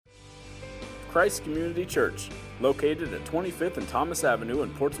Christ Community Church, located at 25th and Thomas Avenue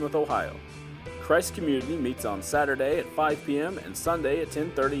in Portsmouth, Ohio. Christ Community meets on Saturday at 5 p.m. and Sunday at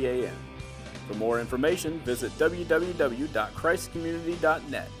 10:30 a.m. For more information, visit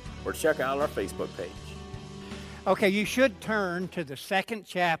www.christcommunity.net or check out our Facebook page. Okay, you should turn to the second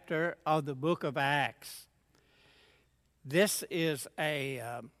chapter of the book of Acts. This is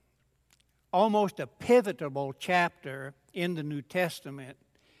almost a pivotal chapter in the New Testament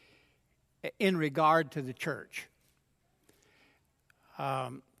in regard to the church.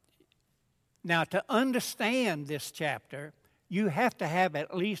 Now, to understand this chapter, you have to have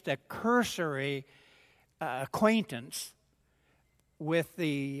at least a cursory acquaintance with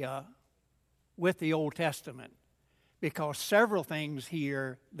the Old Testament, because several things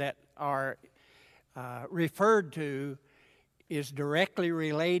here that are referred to is directly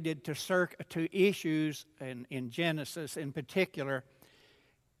related to issues in Genesis, in particular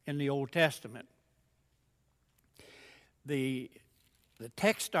in the Old Testament. The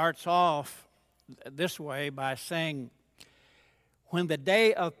text starts off this way by saying, when the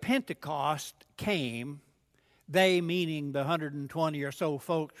day of Pentecost came, they, meaning the 120 or so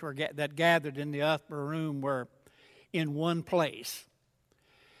folks that gathered in the upper room, were in one place.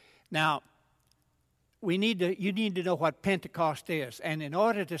 Now, you need to know what Pentecost is. And in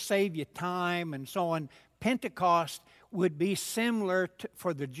order to save you time and so on, Pentecost would be similar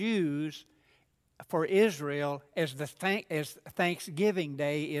for the Jews, for Israel, as Thanksgiving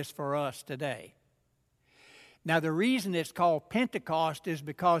Day is for us today. Now, the reason it's called Pentecost is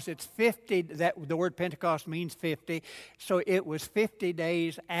because it's 50, the word Pentecost means 50, so it was 50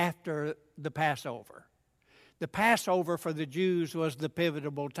 days after the Passover. The Passover for the Jews was the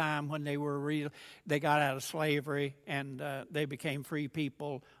pivotal time when they got out of slavery and they became free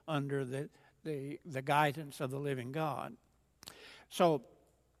people under the guidance of the living God. So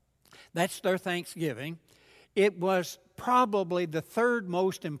that's their Thanksgiving. It was probably the third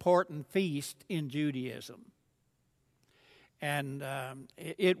most important feast in Judaism. And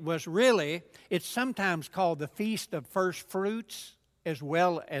it's sometimes called the Feast of First Fruits as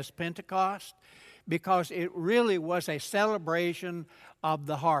well as Pentecost, because it really was a celebration of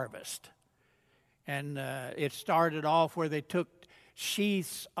the harvest. And it started off where they took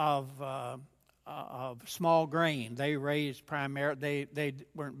sheaths of small grain. They raised they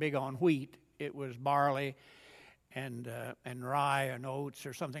weren't big on wheat. It was barley and rye and oats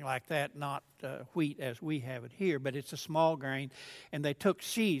or something like that, not wheat as we have it here, but it's a small grain. And they took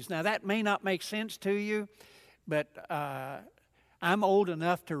sheaves. Now, that may not make sense to you, but I'm old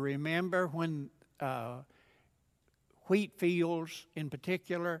enough to remember when wheat fields in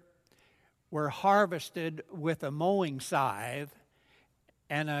particular were harvested with a mowing scythe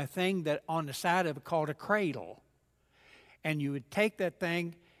and a thing that on the side of it called a cradle. And you would take that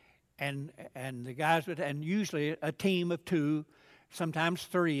thing and the guys would, and usually a team of two, sometimes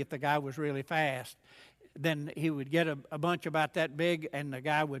three if the guy was really fast. Then he would get a bunch about that big, and the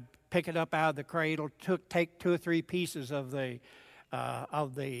guy would pick it up out of the cradle, take 2 or 3 pieces of the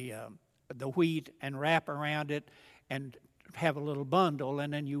wheat and wrap around it and have a little bundle,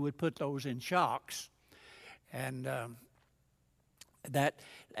 and then you would put those in shocks. And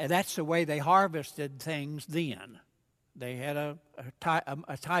that's the way they harvested things then. They had a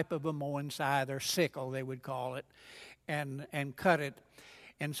type of a mowing scythe, or sickle they would call it, and cut it.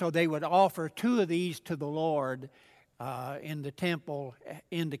 And so they would offer 2 of these to the Lord in the temple,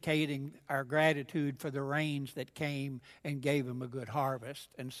 indicating our gratitude for the rains that came and gave them a good harvest.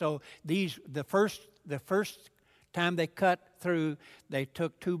 And so the first time they cut through, they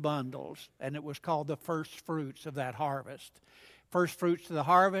took 2 bundles, and it was called the first fruits of that harvest. First fruits of the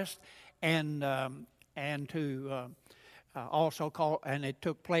harvest, and it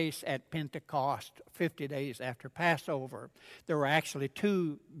took place at Pentecost, 50 days after Passover. There were actually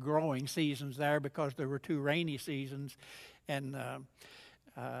 2 growing seasons there because there were 2 rainy seasons,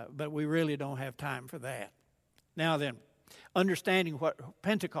 but we really don't have time for that. Now then, understanding what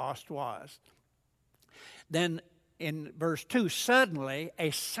Pentecost was, then in verse 2, suddenly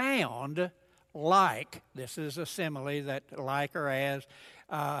a sound like, this is a simile that like or as,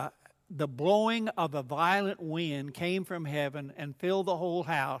 the blowing of a violent wind came from heaven and filled the whole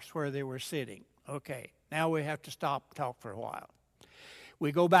house where they were sitting. Okay, now we have to stop and talk for a while.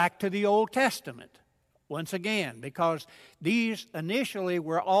 We go back to the Old Testament once again, because these initially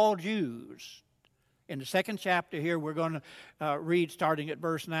were all Jews. In the second chapter here, we're going to read, starting at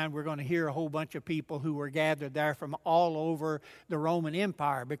verse 9, we're going to hear a whole bunch of people who were gathered there from all over the Roman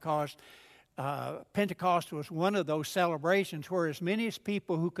Empire, because Pentecost was one of those celebrations where as many as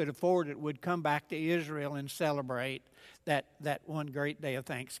people who could afford it would come back to Israel and celebrate that one great day of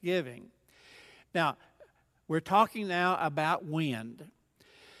Thanksgiving. Now, we're talking now about wind.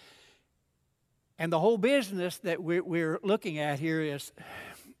 And the whole business that we're looking at here is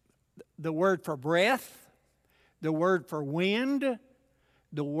the word for breath, the word for wind,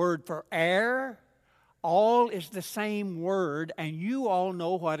 the word for air. All is the same word, and you all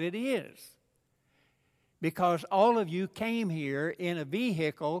know what it is. Because all of you came here in a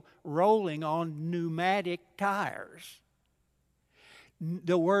vehicle rolling on pneumatic tires.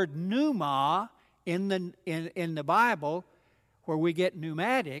 The word pneuma in the Bible, where we get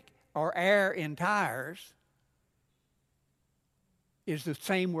pneumatic or air in tires, is the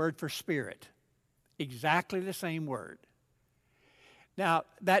same word for spirit. Exactly the same word. Now,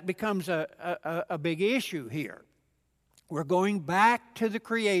 that becomes a big issue here. We're going back to the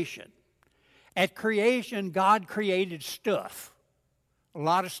creation. At creation, God created stuff, a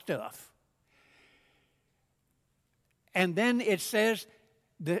lot of stuff. And then it says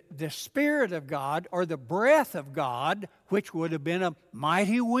the Spirit of God, or the breath of God, which would have been a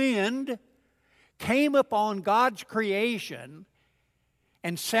mighty wind, came upon God's creation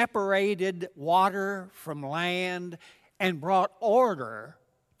and separated water from land and brought order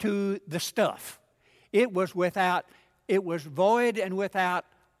to the stuff. It was void and without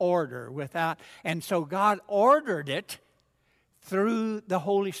order, and so God ordered it through the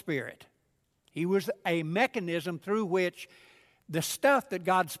Holy Spirit. He was a mechanism through which the stuff that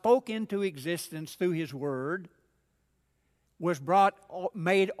God spoke into existence through His Word was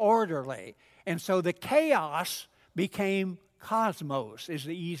made orderly. And so the chaos became cosmos, is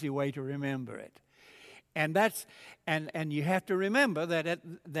the easy way to remember it. And you have to remember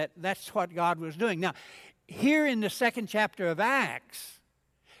that's what God was doing. Now, here in the 2nd chapter of Acts,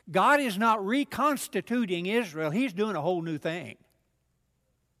 God is not reconstituting Israel. He's doing a whole new thing.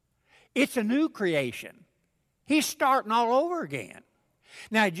 It's a new creation. He's starting all over again.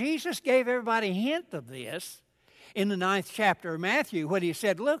 Now, Jesus gave everybody a hint of this in the 9th chapter of Matthew when He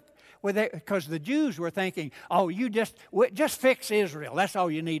said, look, because the Jews were thinking, oh, you just fix Israel. That's all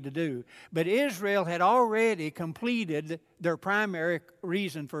you need to do. But Israel had already completed their primary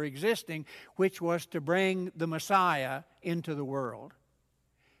reason for existing, which was to bring the Messiah into the world.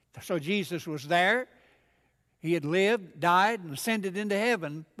 So Jesus was there. He had lived, died, and ascended into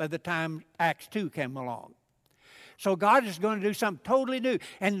heaven by the time Acts 2 came along. So God is going to do something totally new.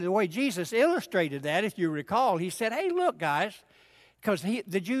 And the way Jesus illustrated that, if you recall, He said, hey, look, guys, because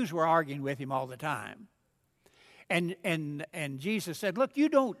the Jews were arguing with Him all the time. And Jesus said, look, you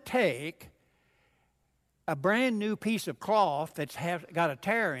don't take a brand new piece of cloth that's got a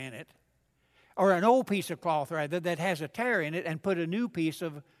tear in it, or an old piece of cloth, rather, that has a tear in it, and put a new piece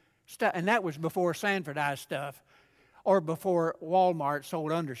of stuff. And that was before Sanfordized stuff, or before Walmart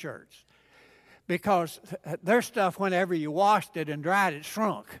sold undershirts. Because their stuff, whenever you washed it and dried it,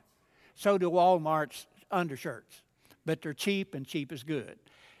 shrunk. So do Walmart's undershirts. But they're cheap, and cheap is good.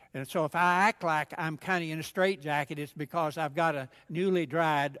 And so if I act like I'm kind of in a straitjacket, it's because I've got a newly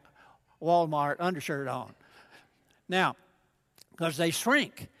dried Walmart undershirt on. Now, because they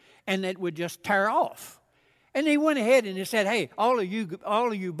shrink, and it would just tear off. And he went ahead and he said, hey, all of you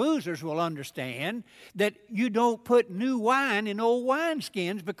boozers will understand that you don't put new wine in old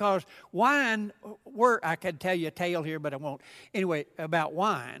wineskins, because wine, I could tell you a tale here, but I won't. Anyway, about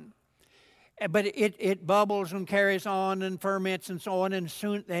wine. But it bubbles and carries on and ferments and so on, and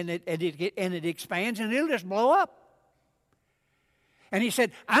it expands, and it'll just blow up. And he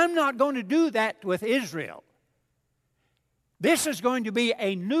said, I'm not going to do that with Israel. This is going to be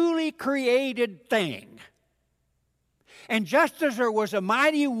a newly created thing. And just as there was a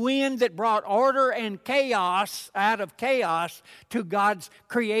mighty wind that brought order and chaos out of chaos to God's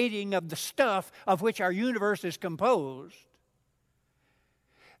creating of the stuff of which our universe is composed,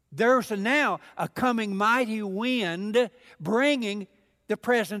 there's now a coming mighty wind bringing the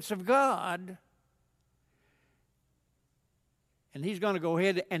presence of God. And he's going to go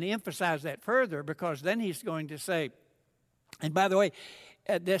ahead and emphasize that further, because then he's going to say, and by the way,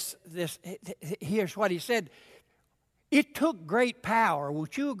 here's what he said. It took great power.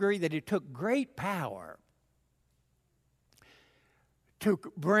 Would you agree that it took great power to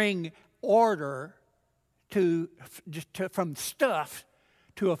bring order from stuff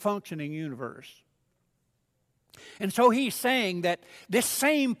to a functioning universe? And so he's saying that this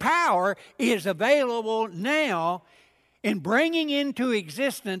same power is available now in bringing into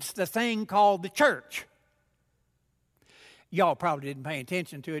existence the thing called the church. Y'all probably didn't pay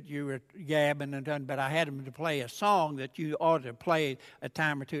attention to it. You were gabbing and done, but I had them to play a song that you ought to play a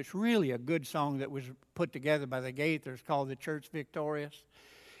time or two. It's really a good song that was put together by the Gaithers called The Church Victorious.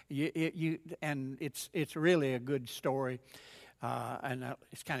 And it's really a good story. And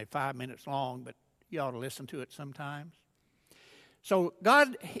it's kind of 5 minutes long, but You ought to listen to it sometimes. So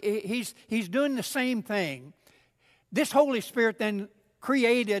God, He's doing the same thing. This Holy Spirit then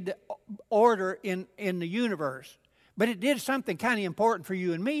created order in the universe. But it did something kind of important for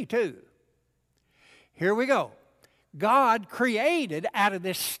you and me too. Here we go. God created out of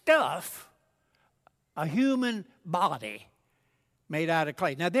this stuff a human body made out of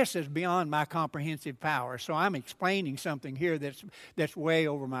clay. Now this is beyond my comprehensive power, so I'm explaining something here that's way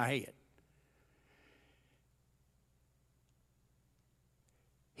over my head.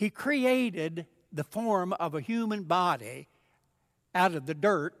 He created the form of a human body out of the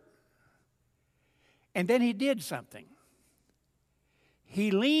dirt, and then He did something.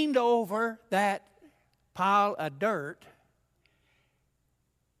 He leaned over that pile of dirt,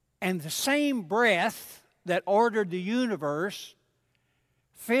 and the same breath that ordered the universe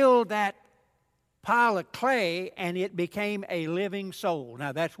filled that pile of clay, and it became a living soul.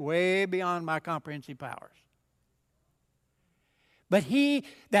 Now that's way beyond my comprehensive powers. But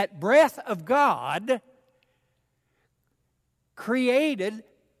that breath of God created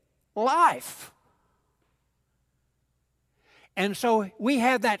life. And so we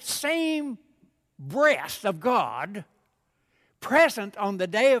have that same breath of God present on the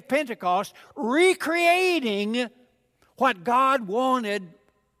day of Pentecost, recreating what God wanted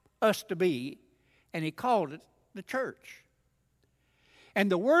us to be, and He called it the church. And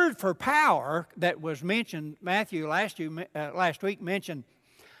the word for power that was mentioned, Matthew last week mentioned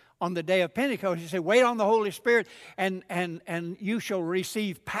on the day of Pentecost, he said, wait on the Holy Spirit and you shall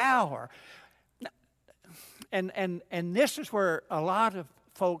receive power. And this is where a lot of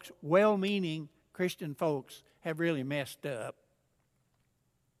folks, well-meaning Christian folks, have really messed up.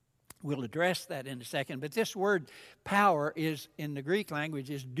 We'll address that in a second. But this word power is, in the Greek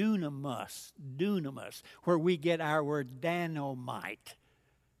language, is dunamis, where we get our word dynamite.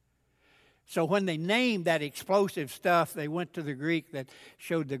 So when they named that explosive stuff, they went to the Greek that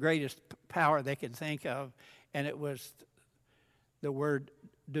showed the greatest power they could think of, and it was the word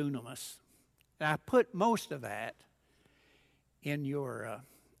dunamis. And I put most of that in your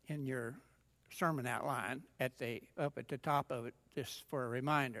sermon outline up at the top of it, just for a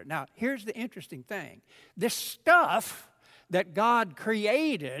reminder. Now, here's the interesting thing. This stuff that God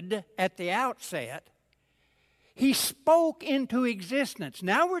created at the outset, He spoke into existence.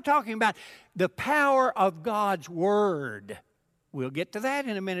 Now we're talking about the power of God's Word. We'll get to that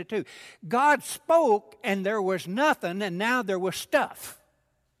in a minute too. God spoke and there was nothing, and now there was stuff.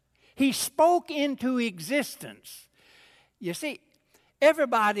 He spoke into existence. You see,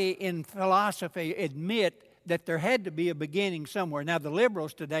 everybody in philosophy admit that there had to be a beginning somewhere. Now, the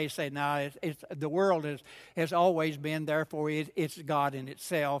liberals today say, no, the world has always been, therefore it's God in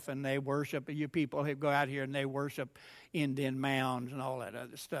itself, and they worship, you people who go out here and they worship Indian mounds and all that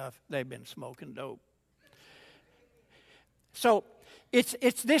other stuff. They've been smoking dope. So,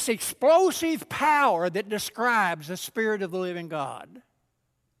 it's this explosive power that describes the Spirit of the living God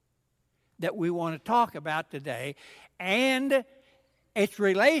that we want to talk about today, and its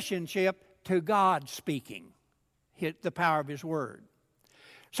relationship to God speaking, the power of His Word.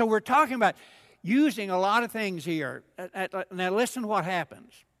 So we're talking about using a lot of things here. Now listen to what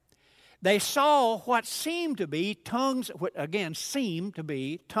happens. They saw what seemed to be tongues of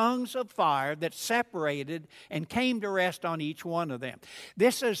fire that separated and came to rest on each one of them.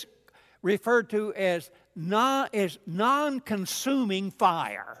 This is referred to as non-consuming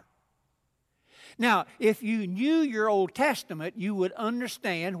fire. Now, if you knew your Old Testament, you would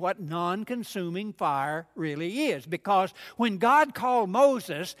understand what non-consuming fire really is. Because when God called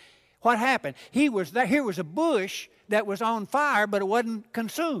Moses, what happened? Here was a bush that was on fire, but it wasn't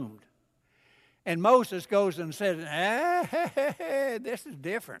consumed. And Moses goes and says, this is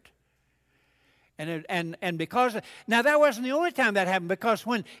different. And because, now that wasn't the only time that happened, because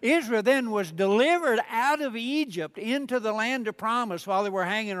when Israel then was delivered out of Egypt into the land of promise while they were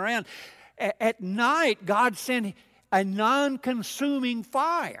hanging around, at night, God sent a non-consuming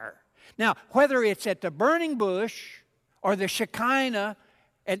fire. Now, whether it's at the burning bush or the Shekinah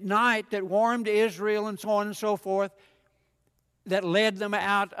at night that warmed Israel and so on and so forth, that led them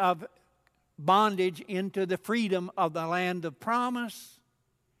out of bondage into the freedom of the land of promise,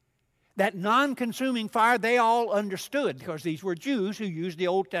 that non-consuming fire, they all understood, because these were Jews who used the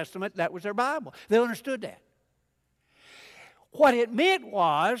Old Testament. That was their Bible. They understood that. What it meant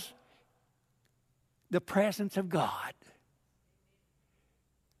was the presence of God.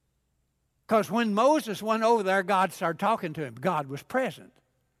 Because when Moses went over there, God started talking to him. God was present.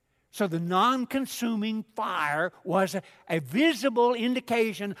 So the non-consuming fire was a visible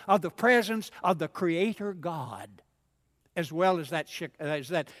indication of the presence of the Creator God. as well as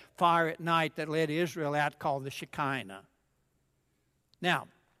that fire at night that led Israel out called the Shekinah. Now,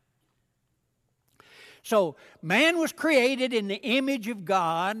 so man was created in the image of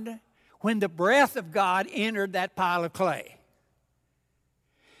God when the breath of God entered that pile of clay.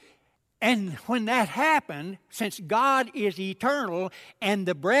 And when that happened, since God is eternal and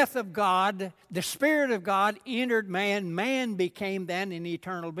the breath of God, the Spirit of God entered man, man became then an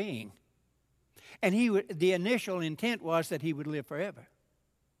eternal being. And the initial intent was that he would live forever.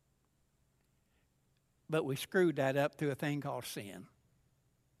 But we screwed that up through a thing called sin.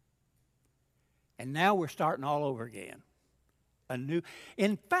 And now we're starting all over again.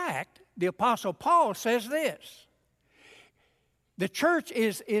 In fact, the Apostle Paul says this. The church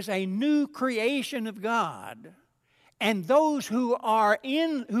is a new creation of God. And those who are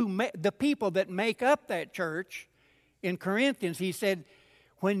the people that make up that church, in Corinthians, he said,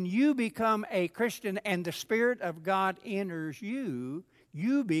 when you become a Christian and the Spirit of God enters you,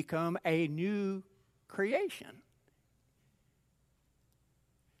 you become a new creation.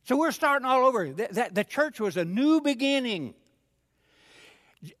 So we're starting all over. The church was a new beginning.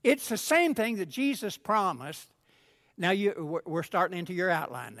 It's the same thing that Jesus promised. Now, we're starting into your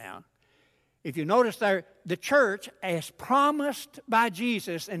outline now. If you notice there, the church, as promised by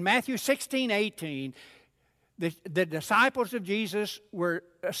Jesus in Matthew 16:18, the disciples of Jesus were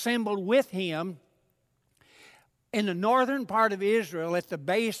assembled with him in the northern part of Israel at the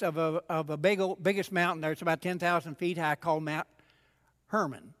base of a biggest mountain there. It's about 10,000 feet high, called Mount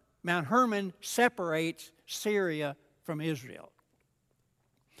Hermon. Mount Hermon separates Syria from Israel.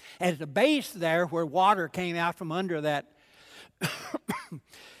 At the base there, where water came out from under that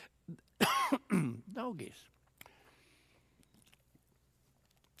doggies,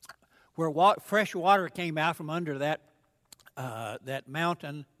 where fresh water came out from under that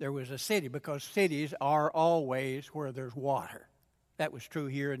mountain, there was a city, because cities are always where there's water. That was true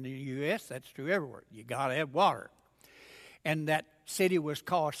here in the U.S. That's true everywhere. You got to have water. And that city was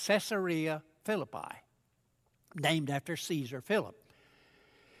called Caesarea Philippi, named after Caesar Philip.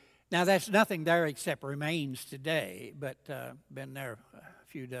 Now, that's nothing there except remains today, but been there a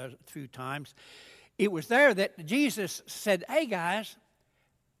few times. It was there that Jesus said, hey, guys,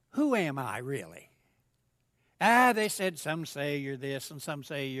 who am I really? They said, some say you're this, and some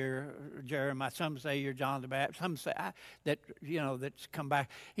say you're Jeremiah, some say you're John the Baptist, some say that's come back.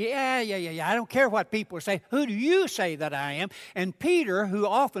 Yeah, I don't care what people say. Who do you say that I am? And Peter, who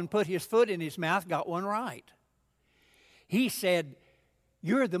often put his foot in his mouth, got one right. He said,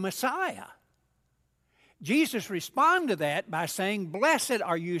 you're the Messiah. Jesus responded to that by saying, blessed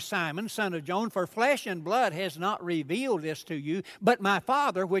are you, Simon, son of John, for flesh and blood has not revealed this to you, but my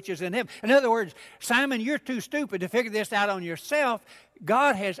Father which is in heaven. In other words, Simon, you're too stupid to figure this out on yourself.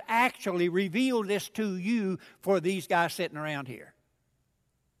 God has actually revealed this to you for these guys sitting around here.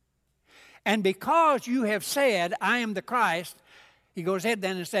 And because you have said, I am the Christ, he goes ahead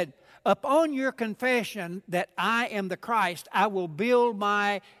then and said, upon your confession that I am the Christ, I will build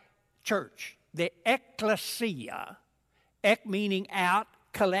my church. The ecclesia, ek meaning out,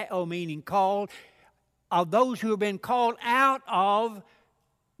 kaleo meaning called, of those who have been called out of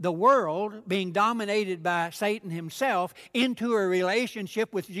the world, being dominated by Satan himself, into a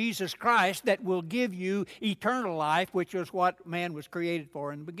relationship with Jesus Christ that will give you eternal life, which was what man was created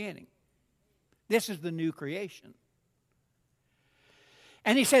for in the beginning. This is the new creation.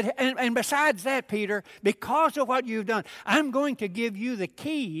 And he said, and besides that, Peter, because of what you've done, I'm going to give you the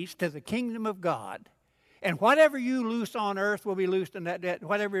keys to the kingdom of God. And whatever you loose on earth will be loosed in that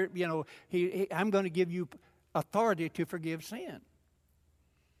whatever, I'm going to give you authority to forgive sin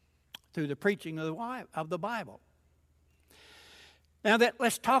through the preaching of the Bible. Now,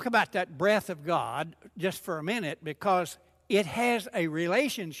 let's talk about that breath of God just for a minute, because it has a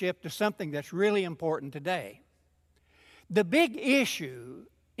relationship to something that's really important today. The big issue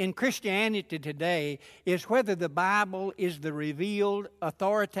in Christianity today is whether the Bible is the revealed,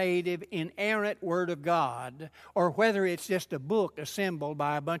 authoritative, inerrant Word of God, or whether it's just a book assembled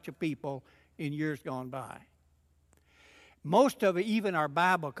by a bunch of people in years gone by. Most of even our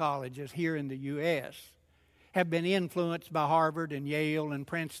Bible colleges here in the U.S. have been influenced by Harvard and Yale and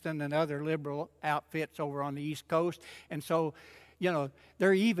Princeton and other liberal outfits over on the East Coast, and so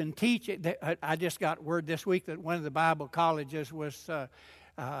they're even teaching. I just got word this week that one of the Bible colleges was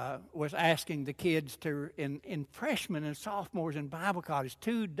asking the kids in freshmen and sophomores in Bible college,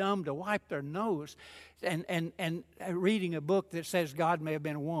 too dumb to wipe their nose, and reading a book that says God may have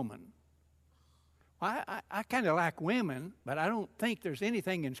been a woman. Well, I kind of like women, but I don't think there's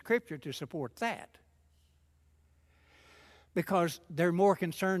anything in Scripture to support that, because they're more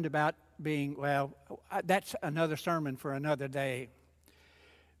concerned about being, well, that's another sermon for another day.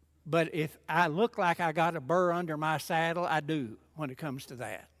 But if I look like I got a burr under my saddle, I do when it comes to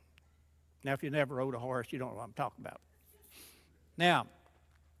that. Now, if you never rode a horse, you don't know what I'm talking about. Now,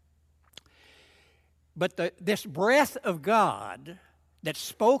 but this breath of God that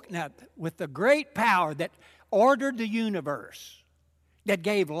spoke now with the great power that ordered the universe, that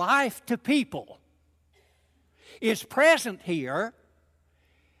gave life to people, is present here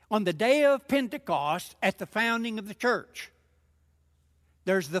on the day of Pentecost at the founding of the church.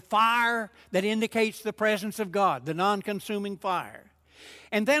 There's the fire that indicates the presence of God, the non-consuming fire.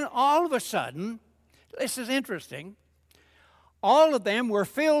 And then all of a sudden, this is interesting, all of them were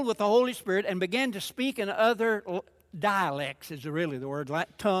filled with the Holy Spirit and began to speak in other dialects, is really the word,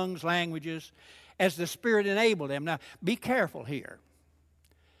 tongues, languages, as the Spirit enabled them. Now, be careful here,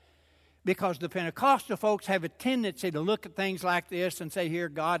 because the Pentecostal folks have a tendency to look at things like this and say, here,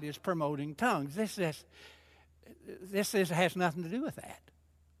 God is promoting tongues. This has nothing to do with that.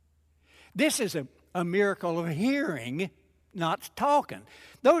 This is a miracle of hearing, not talking.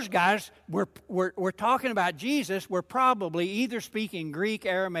 Those guys were talking about Jesus, were probably either speaking Greek,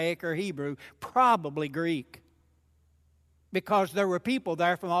 Aramaic, or Hebrew, probably Greek, because there were people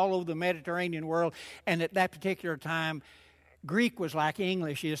there from all over the Mediterranean world, and at that particular time, Greek was like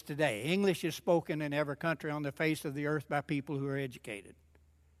English is today. English is spoken in every country on the face of the earth by people who are educated.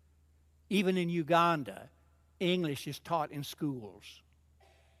 Even in Uganda, English is taught in schools.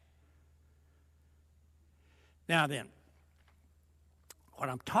 Now then, what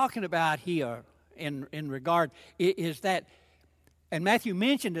I'm talking about here in regard is that, and Matthew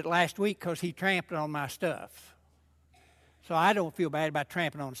mentioned it last week because he trampled on my stuff. So I don't feel bad about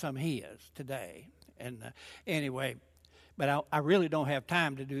trampling on some of his today. And anyway, but I really don't have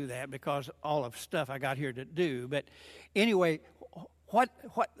time to do that because all of the stuff I got here to do. But anyway, what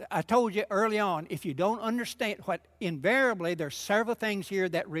I told you early on, if you don't understand what invariably there's several things here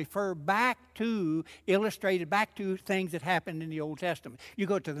that refer back to, illustrated back to things that happened in the Old Testament. You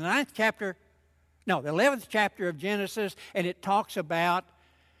go to the 11th chapter of Genesis, and it talks about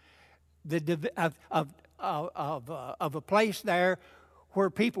of a place there where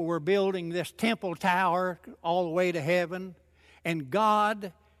people were building this temple tower all the way to heaven, and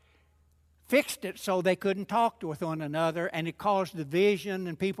God fixed it so they couldn't talk with one another, and it caused division,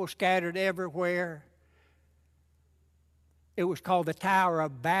 and people scattered everywhere. It was called the Tower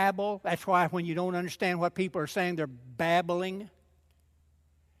of Babel. That's why when you don't understand what people are saying, they're babbling.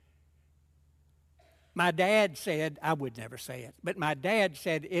 My dad said, I would never say it, but my dad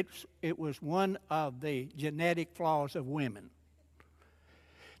said it was one of the genetic flaws of women.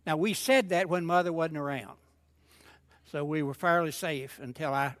 Now, we said that when Mother wasn't around, so we were fairly safe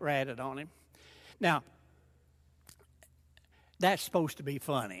until I ratted on him. Now, that's supposed to be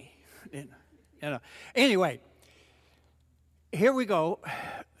funny. Anyway, here we go.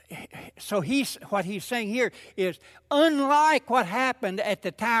 So what he's saying here is, unlike what happened at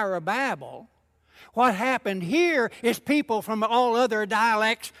the Tower of Babel, what happened here is people from all other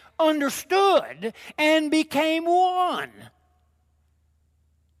dialects understood and became one.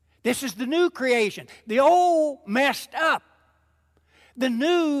 This is the new creation. The old messed up. The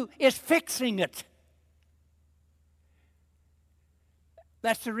new is fixing it.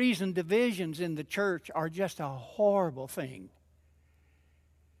 That's the reason divisions in the church are just a horrible thing.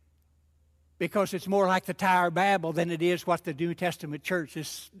 Because it's more like the Tower of Babel than it is what the New Testament church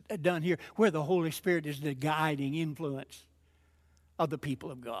has done here, where the Holy Spirit is the guiding influence of the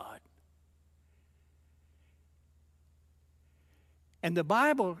people of God. And the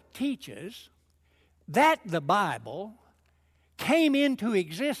Bible teaches that the Bible came into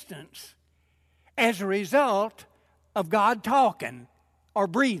existence as a result of God talking or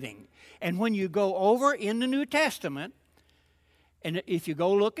breathing. And when you go over in the New Testament, and if you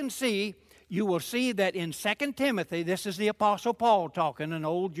go look and see, you will see that in 2 Timothy, this is the Apostle Paul talking, an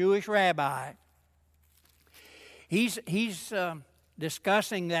old Jewish rabbi. He's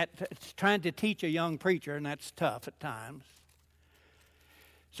discussing that, trying to teach a young preacher, and that's tough at times.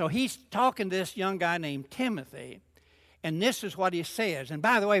 So he's talking to this young guy named Timothy, and this is what he says. And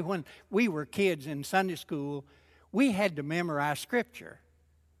by the way, when we were kids in Sunday school, we had to memorize Scripture.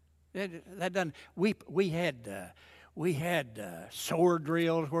 We had sword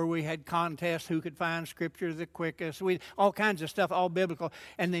drills where we had contests who could find Scripture the quickest. All kinds of stuff, all biblical,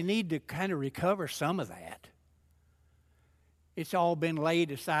 and they need to kind of recover some of that. It's all been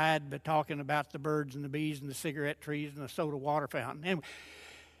laid aside by talking about the birds and the bees and the cigarette trees and the soda water fountain. Anyway,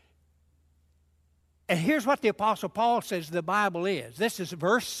 and here's what the Apostle Paul says the Bible is. This is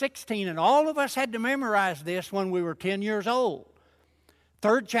verse 16, and all of us had to memorize this when we were 10 years old.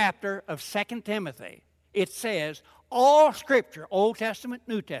 3rd chapter of 2 Timothy, it says, all Scripture, Old Testament,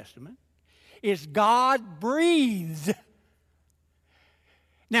 New Testament, is God-breathed.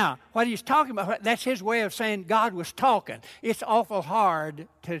 Now, what he's talking about, that's his way of saying God was talking. It's awful hard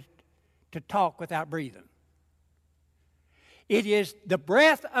to talk without breathing. It is the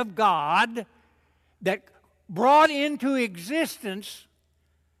breath of God that brought into existence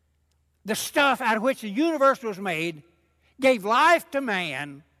the stuff out of which the universe was made, gave life to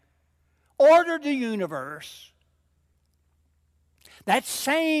man, ordered the universe. That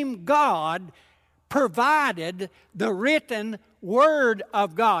same God provided the written Word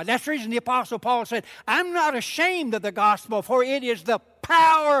of God. That's the reason the Apostle Paul said, I'm not ashamed of the gospel, for it is the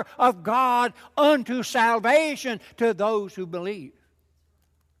power of God unto salvation to those who believe.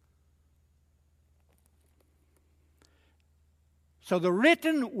 So the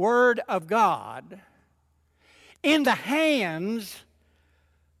written Word of God in the hands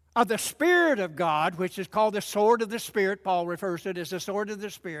of the Spirit of God, which is called the sword of the Spirit, Paul refers to it as the sword of the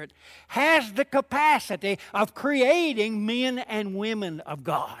Spirit, has the capacity of creating men and women of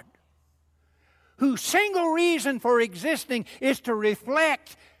God, whose single reason for existing is to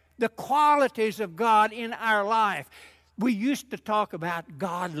reflect the qualities of God in our life. We used to talk about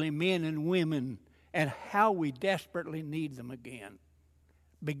godly men and women and how we desperately need them again,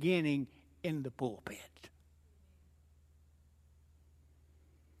 beginning in the pulpit.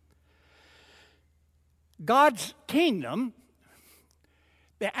 God's kingdom,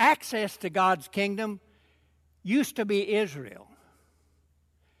 the access to God's kingdom used to be Israel.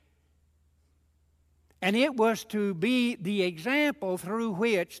 And it was to be the example through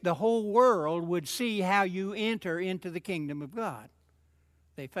which the whole world would see how you enter into the kingdom of God.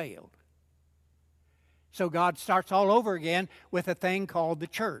 They failed. So God starts all over again with a thing called the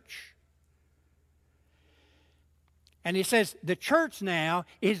church. And he says the church now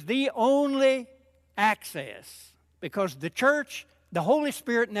is the only access, because the church, the Holy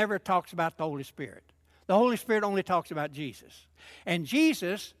Spirit never talks about the Holy Spirit. The Holy Spirit only talks about Jesus. And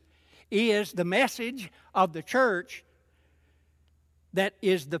Jesus is the message of the church that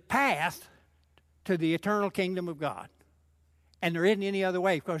is the path to the eternal kingdom of God. And there isn't any other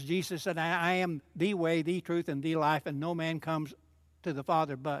way, because Jesus said, I am the way, the truth, and the life, and no man comes to the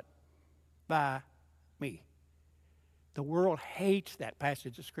Father but by me. The world hates that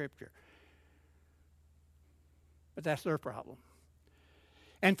passage of Scripture. But that's their problem.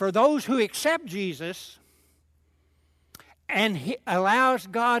 And for those who accept Jesus, and He allows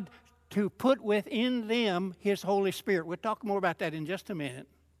God to put within them His Holy Spirit, we'll talk more about that in just a minute,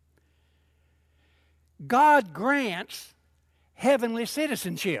 God grants heavenly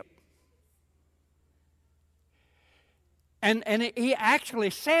citizenship. And He actually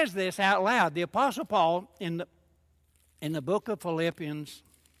says this out loud. The Apostle Paul, in the book of Philippians,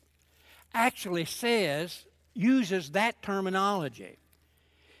 actually uses that terminology.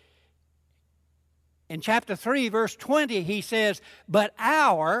 In chapter 3, verse 20, he says, but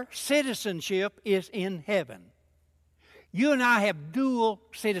our citizenship is in heaven. You and I have dual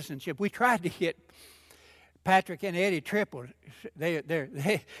citizenship. We tried to get Patrick and Eddie triple,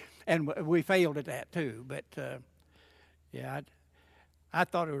 and we failed at that too. But I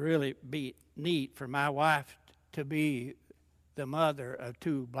thought it would really be neat for my wife to be the mother of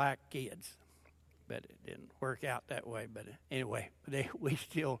 2 black kids. But it didn't work out that way. But anyway, we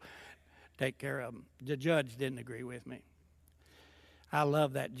still take care of them. The judge didn't agree with me. I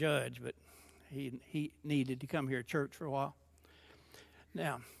love that judge, but he needed to come here to church for a while.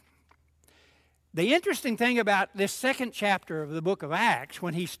 Now, the interesting thing about this 2nd chapter of the book of Acts,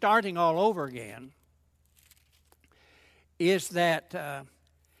 when he's starting all over again, is that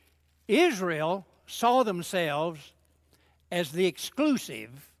Israel saw themselves as the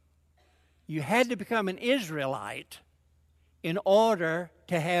exclusive. You had to become an Israelite in order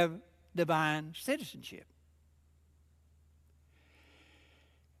to have divine citizenship.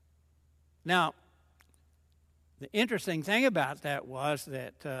 Now, the interesting thing about that was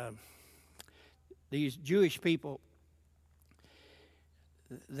that these Jewish people,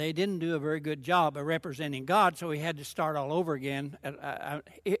 they didn't do a very good job of representing God, so he had to start all over again.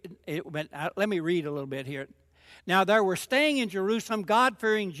 Let me read a little bit here. Now there were staying in Jerusalem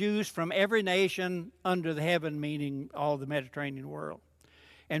God-fearing Jews from every nation under the heaven, meaning all the Mediterranean world.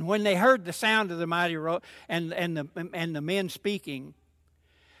 And when they heard the sound of the mighty and the men speaking,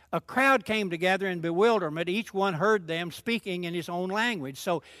 a crowd came together in bewilderment. Each one heard them speaking in his own language.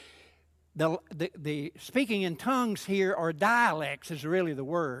 So the speaking in tongues here, or dialects is really the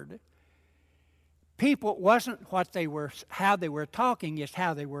word. People, wasn't how they were talking, it's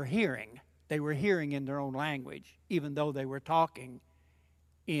how they were hearing. They were hearing in their own language, even though they were talking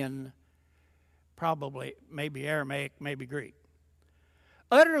in probably maybe Aramaic, maybe Greek.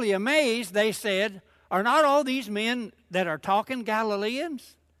 Utterly amazed, they said, "Are not all these men that are talking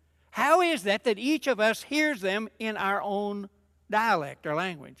Galileans? How is that each of us hears them in our own dialect or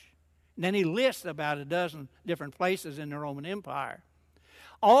language?" And then he lists about a dozen different places in the Roman Empire.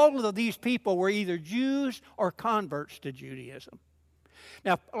 All of these people were either Jews or converts to Judaism.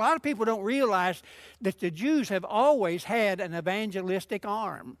 Now, a lot of people don't realize that the Jews have always had an evangelistic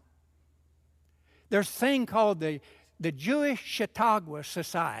arm. There's a thing called the Jewish Chautauqua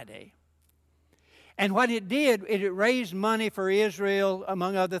Society. And what it did, it raised money for Israel,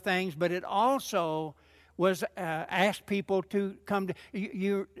 among other things, but it also was asked people to come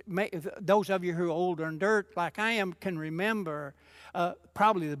to, those of you who are older and dirt like I am can remember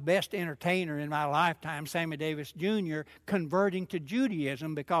probably the best entertainer in my lifetime, Sammy Davis Jr., converting to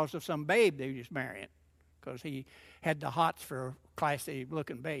Judaism because of some babe they was marrying, because he had the hots for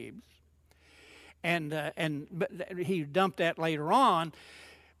classy-looking babes. But he dumped that later on.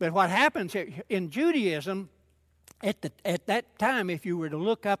 But what happens in Judaism, at that time, if you were to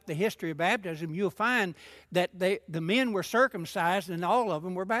look up the history of baptism, you'll find that the men were circumcised and all of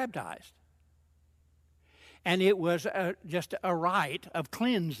them were baptized. And it was just a rite of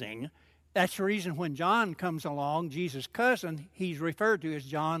cleansing. That's the reason when John comes along, Jesus' cousin, he's referred to as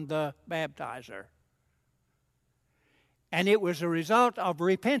John the Baptizer. And it was a result of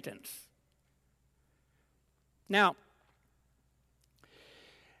repentance. Now,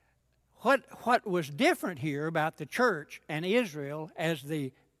 what was different here about the church and Israel as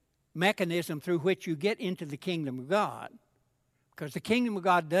the mechanism through which you get into the kingdom of God, because the kingdom of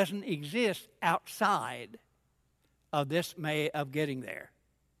God doesn't exist outside of getting there.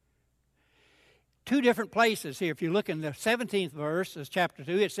 Two different places here. If you look in the 17th verse of chapter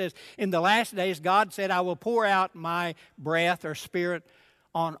 2, it says, "In the last days God said, I will pour out my breath or spirit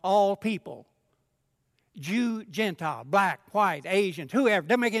on all people." Jew, Gentile, black, white, Asians, whoever.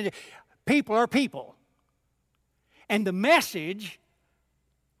 Doesn't make any. People are people. And the message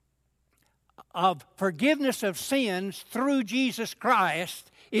of forgiveness of sins through Jesus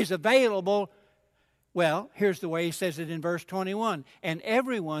Christ is available. Well, here's the way he says it in verse 21. "And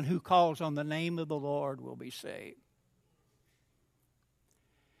everyone who calls on the name of the Lord will be saved."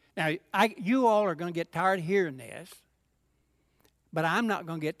 Now, you all are going to get tired of hearing this, but I'm not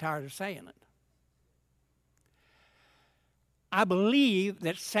going to get tired of saying it. I believe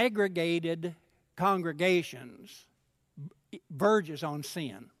that segregated congregations verges on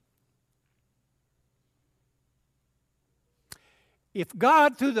sin. If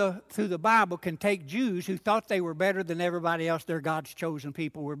God, through the Bible, can take Jews who thought they were better than everybody else, they're God's chosen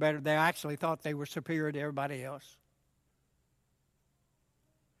people, were better, they actually thought they were superior to everybody else,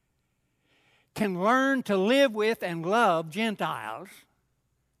 can learn to live with and love Gentiles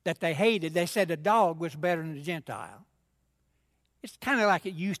that they hated. They said a dog was better than a Gentile. It's kind of like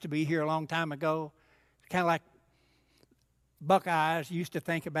it used to be here a long time ago. It's kind of like Buckeyes used to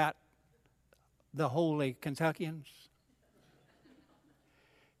think about the holy Kentuckians.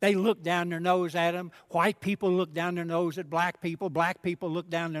 They look down their nose at them. White people look down their nose at black people. Black people look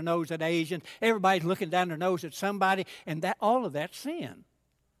down their nose at Asians. Everybody's looking down their nose at somebody, and all of that's sin.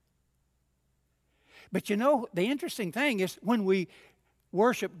 But you know, the interesting thing is when we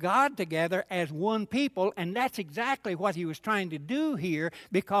worship God together as one people, and that's exactly what he was trying to do here,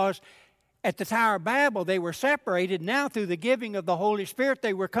 because at the Tower of Babel they were separated. Now through the giving of the Holy Spirit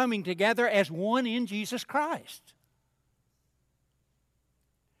they were coming together as one in Jesus Christ.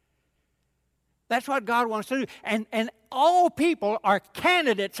 That's what God wants to do. And all people are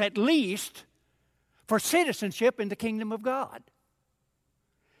candidates at least for citizenship in the kingdom of God.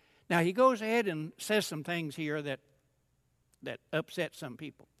 Now he goes ahead and says some things here that upset some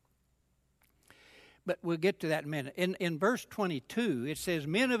people. But we'll get to that in a minute. In verse 22, it says,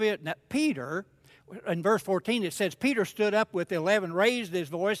 "Men of it," now Peter, in verse 14, it says, "Peter stood up with the 11, raised his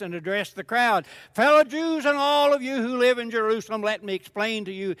voice, and addressed the crowd. 'Fellow Jews and all of you who live in Jerusalem, let me explain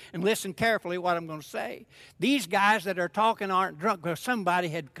to you, and listen carefully what I'm going to say. These guys that are talking aren't drunk,'" because somebody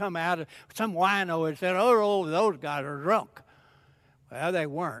had come out of some wino and said, "Oh, those guys are drunk." Well, they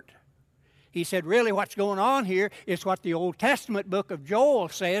weren't. He said, really what's going on here is what the Old Testament book of Joel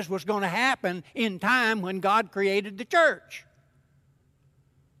says was going to happen in time when God created the church.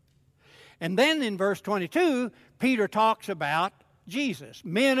 And then in verse 22, Peter talks about Jesus.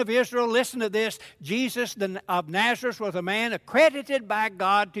 "Men of Israel, listen to this. Jesus of Nazareth was a man accredited by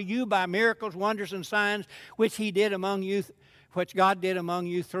God to you by miracles, wonders, and signs, which he did among you, which God did among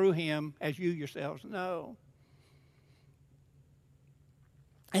you through him, as you yourselves know."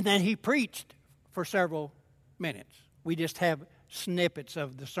 And then he preached for several minutes. We just have snippets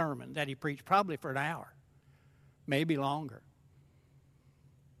of the sermon that he preached, probably for an hour, maybe longer.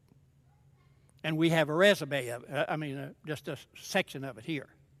 And we have a resume of it, just a section of it here.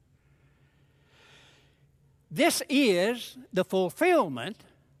 This is the fulfillment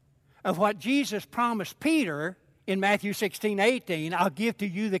of what Jesus promised Peter in Matthew 16:18, I'll give to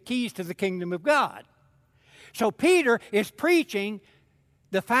you the keys to the kingdom of God. So Peter is preaching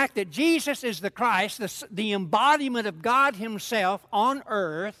the fact that Jesus is the Christ, the embodiment of God himself on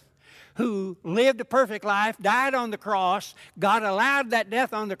earth, who lived a perfect life, died on the cross. God allowed that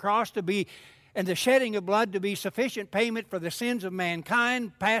death on the cross to be, and the shedding of blood to be sufficient payment for the sins of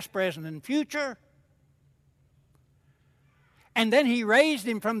mankind, past, present, and future. And then he raised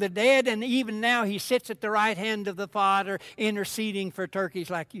him from the dead, and even now he sits at the right hand of the Father, interceding for turkeys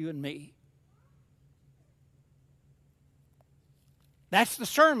like you and me. That's the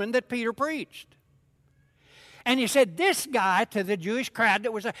sermon that Peter preached. And he said, this guy, to the Jewish crowd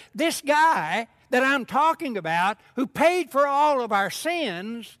that was this guy that I'm talking about, who paid for all of our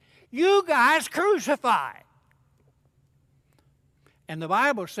sins, you guys crucify. And the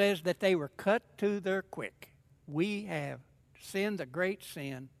Bible says that they were cut to their quick. We have sinned a great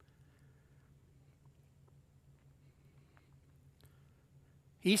sin.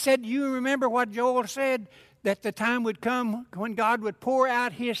 He said, you remember what Joel said, that the time would come when God would pour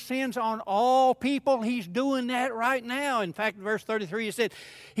out his sins on all people. He's doing that right now. In fact, verse 33, he said,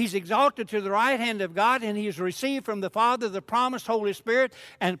 he's exalted to the right hand of God, and he's received from the Father the promised Holy Spirit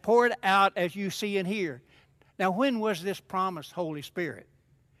and poured out as you see and hear. Now, when was this promised Holy Spirit?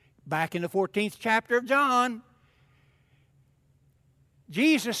 Back in the 14th chapter of John.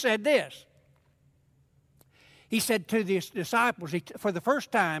 Jesus said this. He said to his disciples, for the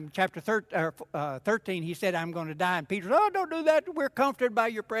first time, chapter 13, he said, I'm going to die. And Peter said, oh, don't do that. We're comforted by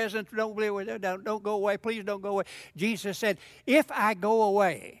your presence. Don't go away. Please don't go away. Jesus said, if I go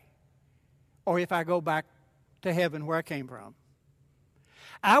away, or if I go back to heaven where I came from,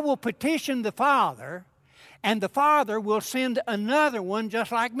 I will petition the Father, and the Father will send another one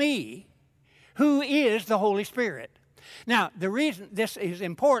just like me, who is the Holy Spirit. Now, the reason this is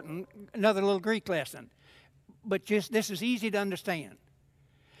important, another little Greek lesson, but just this is easy to understand.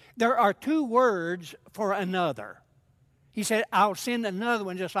 There are two words for another. He said, I'll send another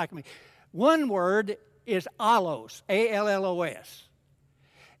one just like me. One word is allos, A-L-L-O-S,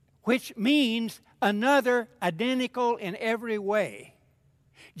 which means another identical in every way.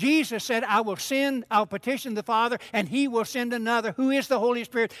 Jesus said, I'll petition the Father, and he will send another, who is the Holy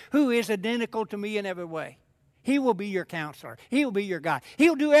Spirit, who is identical to me in every way. He will be your counselor. He will be your guide.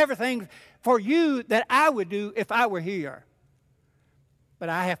 He'll do everything for you that I would do if I were here. But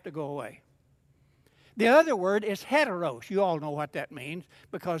I have to go away. The other word is heteros. You all know what that means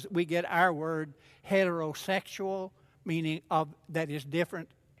because we get our word heterosexual, meaning that is different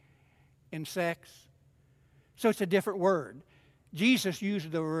in sex. So it's a different word. Jesus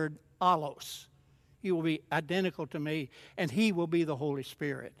used the word allos. He will be identical to me, and he will be the Holy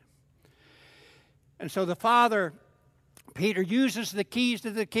Spirit. And so the Father, Peter uses the keys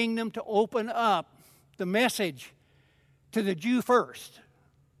to the kingdom to open up the message to the Jew first.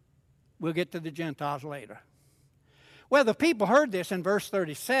 We'll get to the Gentiles later. Well, the people heard this in verse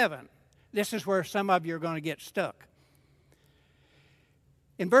 37. This is where some of you are going to get stuck.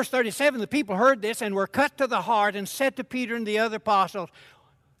 In verse 37, the people heard this and were cut to the heart and said to Peter and the other apostles,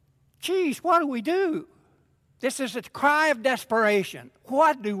 geez, what do we do? This is a cry of desperation.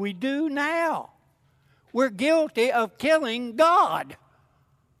 What do we do now? We're guilty of killing God.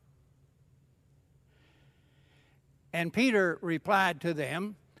 And Peter replied to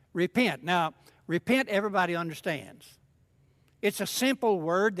them, repent. Now, repent, everybody understands. It's a simple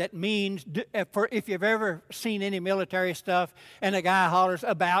word that means, if you've ever seen any military stuff and a guy hollers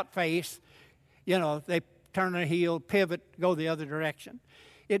about face, they turn a heel, pivot, go the other direction.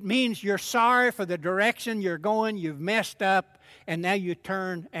 It means you're sorry for the direction you're going, you've messed up, and now you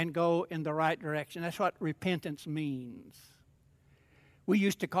turn and go in the right direction. That's what repentance means. We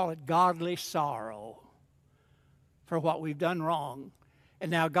used to call it godly sorrow for what we've done wrong.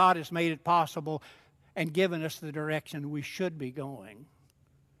 And now God has made it possible and given us the direction we should be going.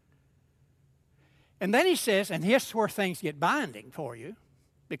 And then he says, and here's where things get binding for you,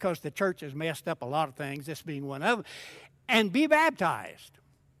 because the church has messed up a lot of things, this being one of them, and be baptized.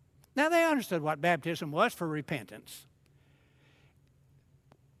 Now, they understood what baptism was for repentance.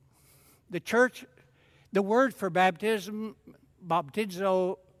 The church, the word for baptism,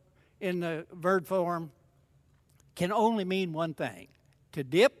 baptizo in the verb form, can only mean one thing: to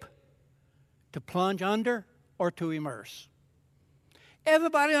dip, to plunge under, or to immerse.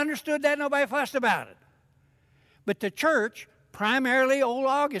 Everybody understood that. Nobody fussed about it. But the church primarily old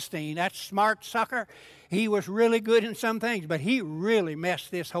Augustine, that smart sucker. He was really good in some things, but he really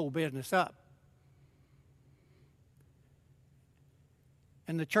messed this whole business up.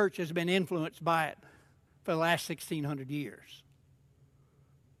 And the church has been influenced by it for the last 1,600 years.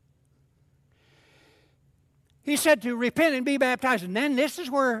 He said to repent and be baptized. And then this is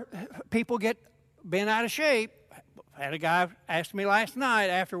where people get bent out of shape. I had a guy ask me last night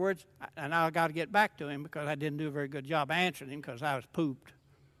afterwards, and I got to get back to him because I didn't do a very good job answering him because I was pooped.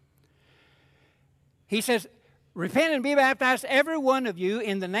 He says, repent and be baptized, every one of you,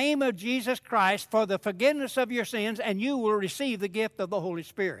 in the name of Jesus Christ for the forgiveness of your sins, and you will receive the gift of the Holy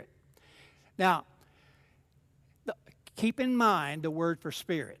Spirit. Now, keep in mind the word for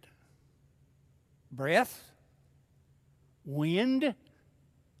spirit. Breath, wind,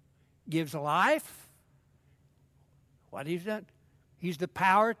 gives life. What he's done? He's the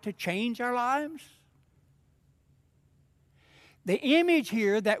power to change our lives. The image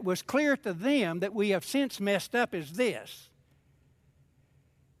here that was clear to them that we have since messed up is this.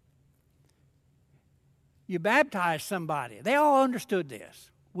 You baptize somebody. They all understood this.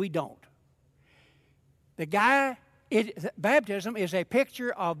 We don't. Baptism is a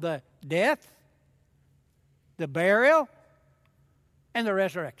picture of the death, the burial, and the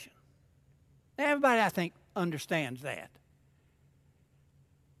resurrection. Everybody, I think, understands that.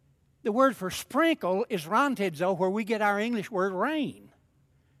 The word for sprinkle is rantidzo, where we get our English word rain.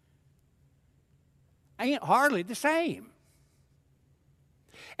 Ain't hardly the same.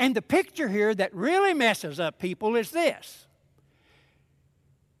 And the picture here that really messes up people is this.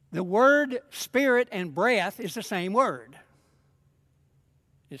 The word spirit and breath is the same word.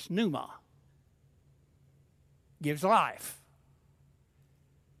 It's pneuma. Gives life.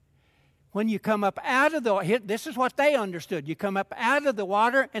 When you come up out of this is what they understood. You come up out of the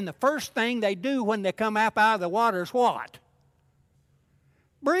water, and the first thing they do when they come up out of the water is what?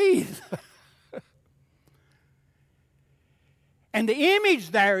 Breathe. And the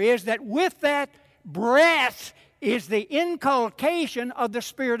image there is that with that breath is the inculcation of the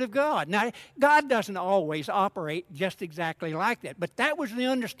Spirit of God. Now, God doesn't always operate just exactly like that, but that was the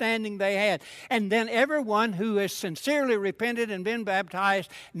understanding they had. And then everyone who has sincerely repented and been baptized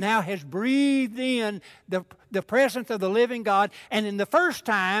now has breathed in the presence of the living God. And in the first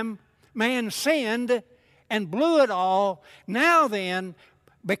time, man sinned and blew it all. Now then,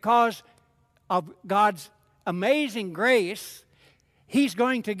 because of God's amazing grace, He's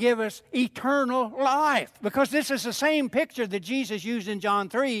going to give us eternal life. Because this is the same picture that Jesus used in John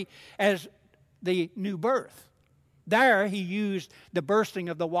 3 as the new birth. There he used the bursting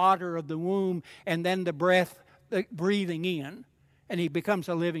of the water of the womb and then the breath, the breathing in, and he becomes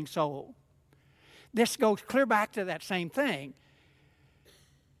a living soul. This goes clear back to that same thing.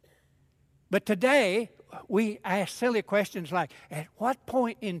 But today, we ask silly questions like, at what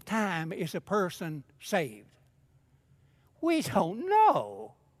point in time is a person saved? We don't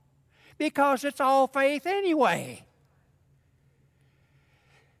know, because it's all faith anyway.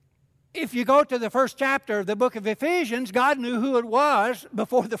 If you go to the first chapter of the book of Ephesians, God knew who it was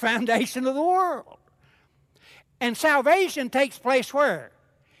before the foundation of the world. And salvation takes place where?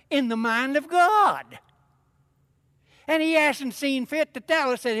 In the mind of God. And He hasn't seen fit to tell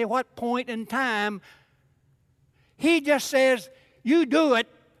us at what point in time. He just says, you do it.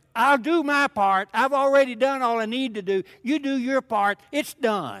 I'll do my part. I've already done all I need to do. You do your part. It's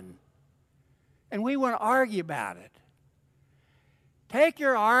done. And we want to argue about it. Take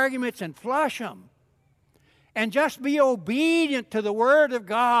your arguments and flush them. And just be obedient to the Word of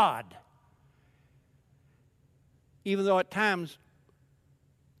God. Even though at times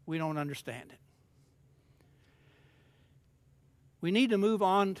we don't understand it. We need to move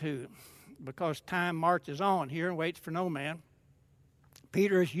on to, because time marches on here and waits for no man.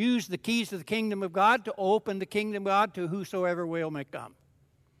 Peter has used the keys of the kingdom of God to open the kingdom of God to whosoever will may come.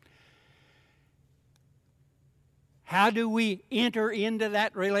 How do we enter into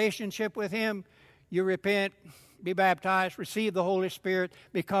that relationship with Him? You repent, be baptized, receive the Holy Spirit,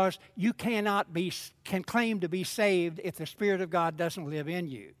 because you can claim to be saved if the Spirit of God doesn't live in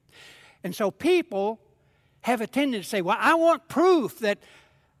you. And so people have a tendency to say, well, I want proof that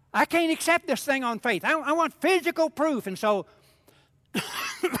I can't accept this thing on faith. I want physical proof. And so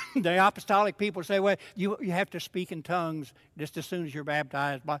the apostolic people say, well, you have to speak in tongues just as soon as you're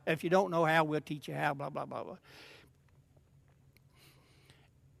baptized. If you don't know how, we'll teach you how, blah, blah, blah, blah.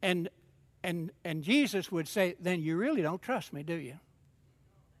 And Jesus would say, then you really don't trust me, do you?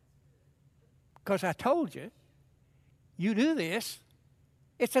 Because I told you, you do this,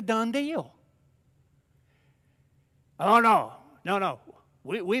 it's a done deal. Oh, no.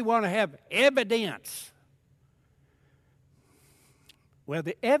 We want to have evidence. Well,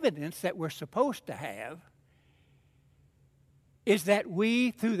 the evidence that we're supposed to have is that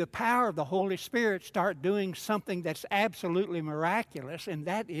we, through the power of the Holy Spirit, start doing something that's absolutely miraculous, and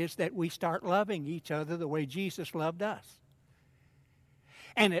that is that we start loving each other the way Jesus loved us.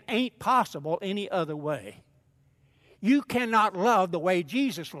 And it ain't possible any other way. You cannot love the way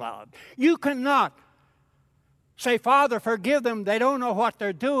Jesus loved. You cannot say, Father, forgive them, they don't know what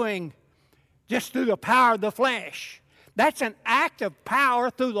they're doing, just through the power of the flesh. That's an act of power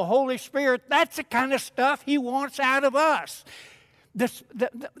through the Holy Spirit. That's the kind of stuff He wants out of us.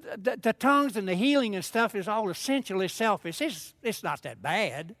 The tongues and the healing and stuff is all essentially selfish. It's not that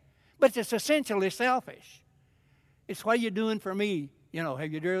bad, but it's essentially selfish. It's what you're doing for me. You know,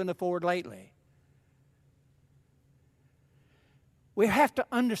 have you driven the Ford lately? We have to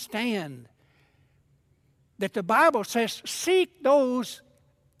understand that the Bible says, seek those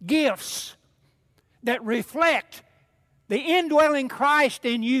gifts that reflect the indwelling Christ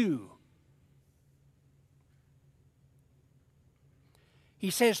in you. He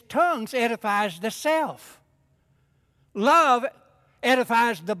says tongues edifies the self. Love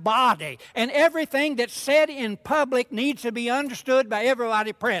edifies the body. And everything that's said in public needs to be understood by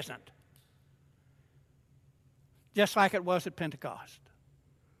everybody present. Just like it was at Pentecost.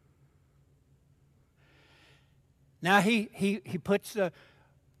 Now he puts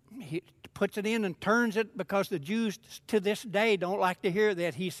it in and turns it because the Jews to this day don't like to hear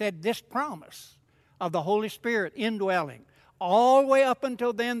that. He said this promise of the Holy Spirit indwelling. All the way up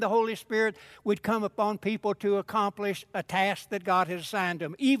until then, the Holy Spirit would come upon people to accomplish a task that God has assigned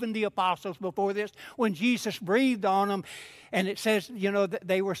them. Even the apostles before this, when Jesus breathed on them, and it says, you know, that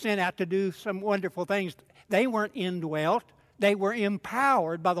they were sent out to do some wonderful things. They weren't indwelt. They were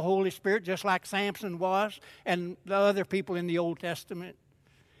empowered by the Holy Spirit, just like Samson was and the other people in the Old Testament.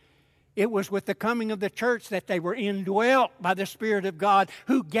 It was with the coming of the church that they were indwelt by the Spirit of God,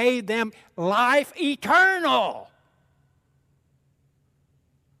 who gave them life eternal.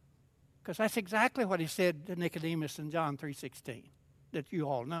 Because that's exactly what he said to Nicodemus in John 3:16, that you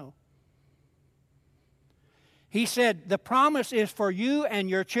all know. He said, the promise is for you and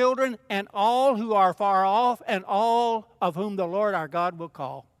your children and all who are far off and all of whom the Lord our God will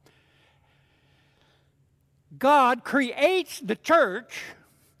call. God creates the church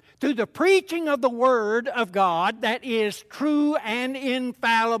through the preaching of the Word of God that is true and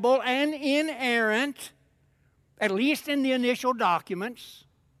infallible and inerrant, at least in the initial documents.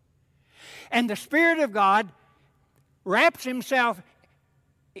 And the Spirit of God wraps Himself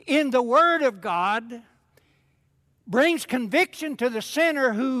in the Word of God, brings conviction to the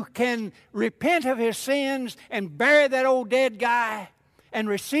sinner who can repent of his sins and bury that old dead guy and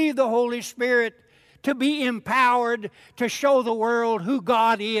receive the Holy Spirit to be empowered to show the world who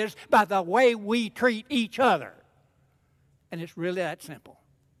God is by the way we treat each other. And it's really that simple.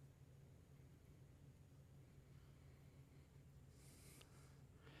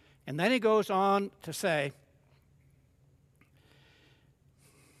 And then he goes on to say,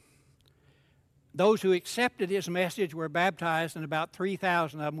 those who accepted his message were baptized, and about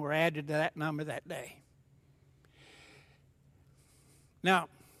 3,000 of them were added to that number that day. Now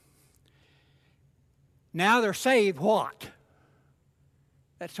they're saved what?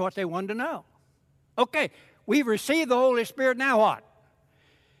 That's what they wanted to know. Okay, we've received the Holy Spirit, now what?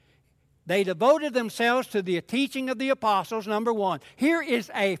 They devoted themselves to the teaching of the apostles, number one. Here is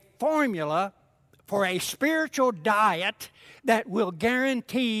a formula for a spiritual diet that will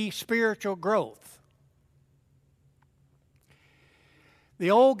guarantee spiritual growth. The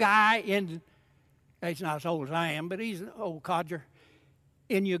old guy he's not as old as I am, but he's an old codger,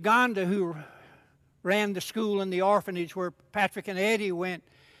 in Uganda who ran the school and the orphanage where Patrick and Eddie went,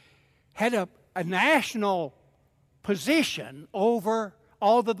 had a national position over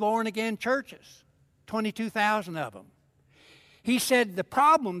all the born-again churches, 22,000 of them. He said the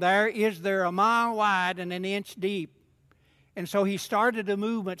problem there is they're a mile wide and an inch deep. And so he started a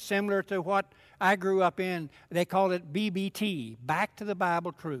movement similar to what I grew up in. They call it BBT, Back to the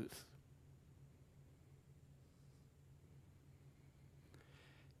Bible Truth.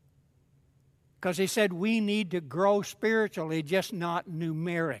 Because he said we need to grow spiritually, just not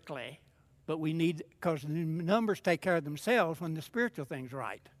numerically. But we need, because the numbers take care of themselves when the spiritual thing's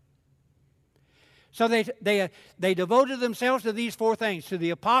right. So they devoted themselves to these four things: to the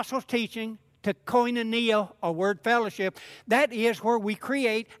apostles' teaching, to koinonia, or word fellowship. That is where we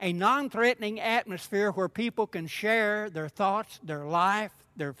create a non-threatening atmosphere where people can share their thoughts, their life,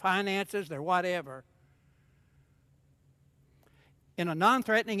 their finances, their whatever. In a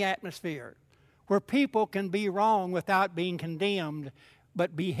non-threatening atmosphere where people can be wrong without being condemned,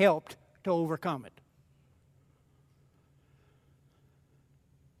 but be helped to overcome it.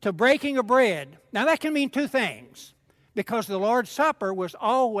 to breaking of bread. Now that can mean two things, because the Lord's Supper was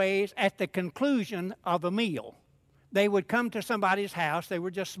always at the conclusion of a meal. They would come to somebody's house. They were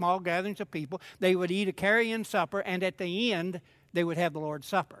just small gatherings of people. They would eat a carry-in supper, and at the end, they would have the Lord's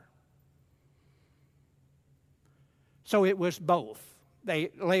Supper. So it was both.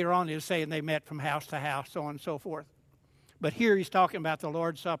 Later on, he's saying they met from house to house, so on and so forth. But here he's talking about the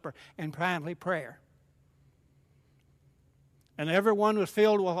Lord's Supper and finally prayer. And everyone was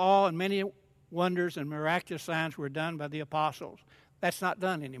filled with awe, and many wonders and miraculous signs were done by the apostles. That's not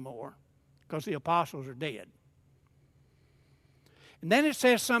done anymore because the apostles are dead. And then it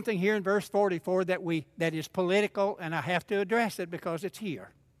says something here in verse 44 that is political, and I have to address it because it's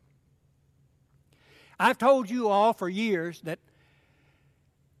here. I've told you all for years that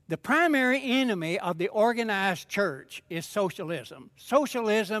the primary enemy of the organized church is socialism.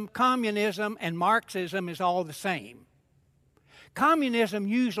 Socialism, communism, and Marxism is all the same. Communism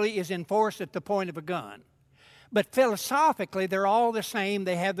usually is enforced at the point of a gun. But philosophically, they're all the same.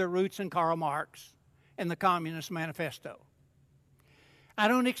 They have their roots in Karl Marx and the Communist Manifesto. I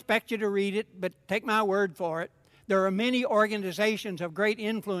don't expect you to read it, but take my word for it. There are many organizations of great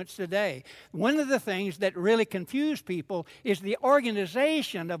influence today. One of the things that really confuse people is the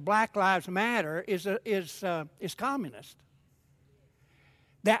organization of Black Lives Matter is communist.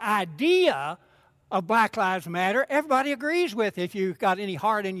 The idea of Black Lives Matter, everybody agrees with if you've got any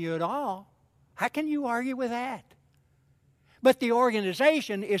heart in you at all. How can you argue with that? But the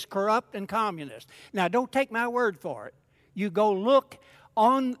organization is corrupt and communist. Now, don't take my word for it. You go look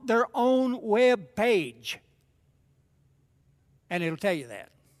on their own web page, and it'll tell you that.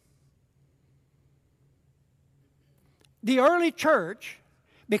 The early church,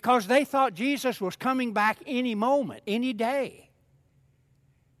 because they thought Jesus was coming back any moment, any day,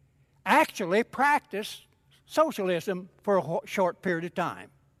 actually practiced socialism for a short period of time.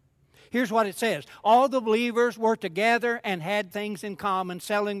 Here's what it says. All the believers were together and had things in common,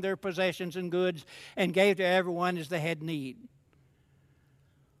 selling their possessions and goods, and gave to everyone as they had need.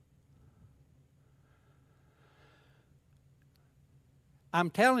 I'm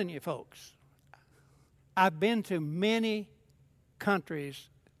telling you, folks, I've been to many countries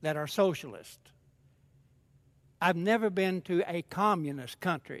that are socialist. I've never been to a communist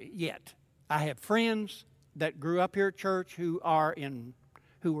country yet. I have friends that grew up here at church who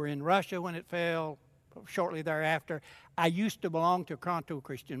were in Russia when it fell, shortly thereafter. I used to belong to Toronto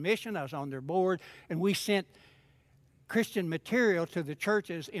Christian Mission. I was on their board, and we sent Christian material to the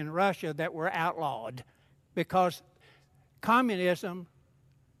churches in Russia that were outlawed because communism,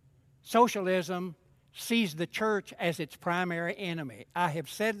 socialism, sees the church as its primary enemy. I have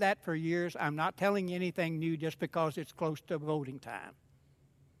said that for years. I'm not telling you anything new just because it's close to voting time.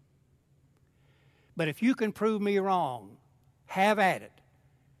 But if you can prove me wrong, have at it.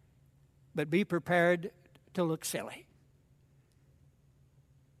 But be prepared to look silly.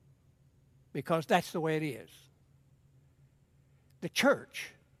 Because that's the way it is. The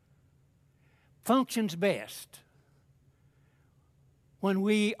church functions best when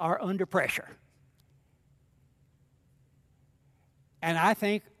we are under pressure. And I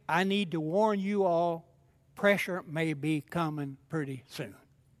think I need to warn you all, pressure may be coming pretty soon.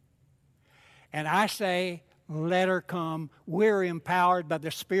 And I say, let her come. We're empowered by the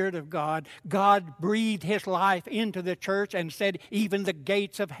Spirit of God. God breathed His life into the church and said, even the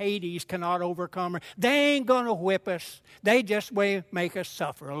gates of Hades cannot overcome her. They ain't going to whip us. They just may make us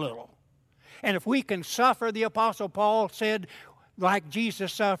suffer a little. And if we can suffer, the Apostle Paul said, like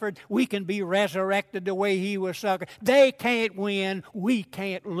Jesus suffered, we can be resurrected the way He was suffered. They can't win. We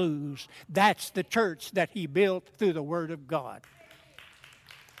can't lose. That's the church that He built through the Word of God.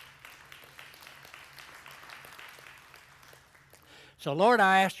 So, Lord,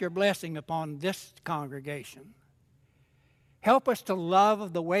 I ask your blessing upon this congregation. Help us to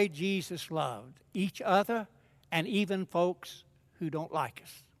love the way Jesus loved each other and even folks who don't like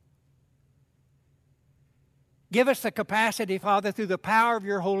us. Give us the capacity, Father, through the power of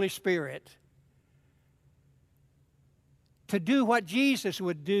your Holy Spirit, to do what Jesus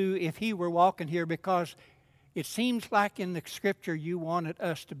would do if He were walking here, because it seems like in the Scripture you wanted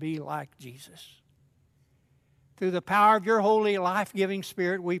us to be like Jesus. Through the power of your holy, life-giving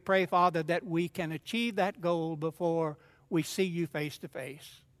Spirit, we pray, Father, that we can achieve that goal before we see you face to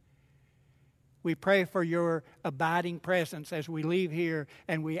face. We pray for your abiding presence as we leave here,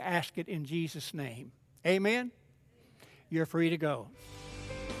 and we ask it in Jesus' name. Amen? You're free to go.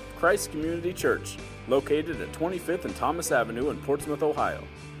 Christ Community Church, located at 25th and Thomas Avenue in Portsmouth, Ohio.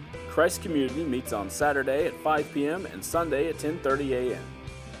 Christ Community meets on Saturday at 5 p.m. and Sunday at 10:30 a.m.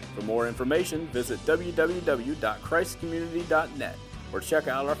 For more information, visit www.christcommunity.net. or check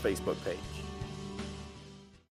out our Facebook page.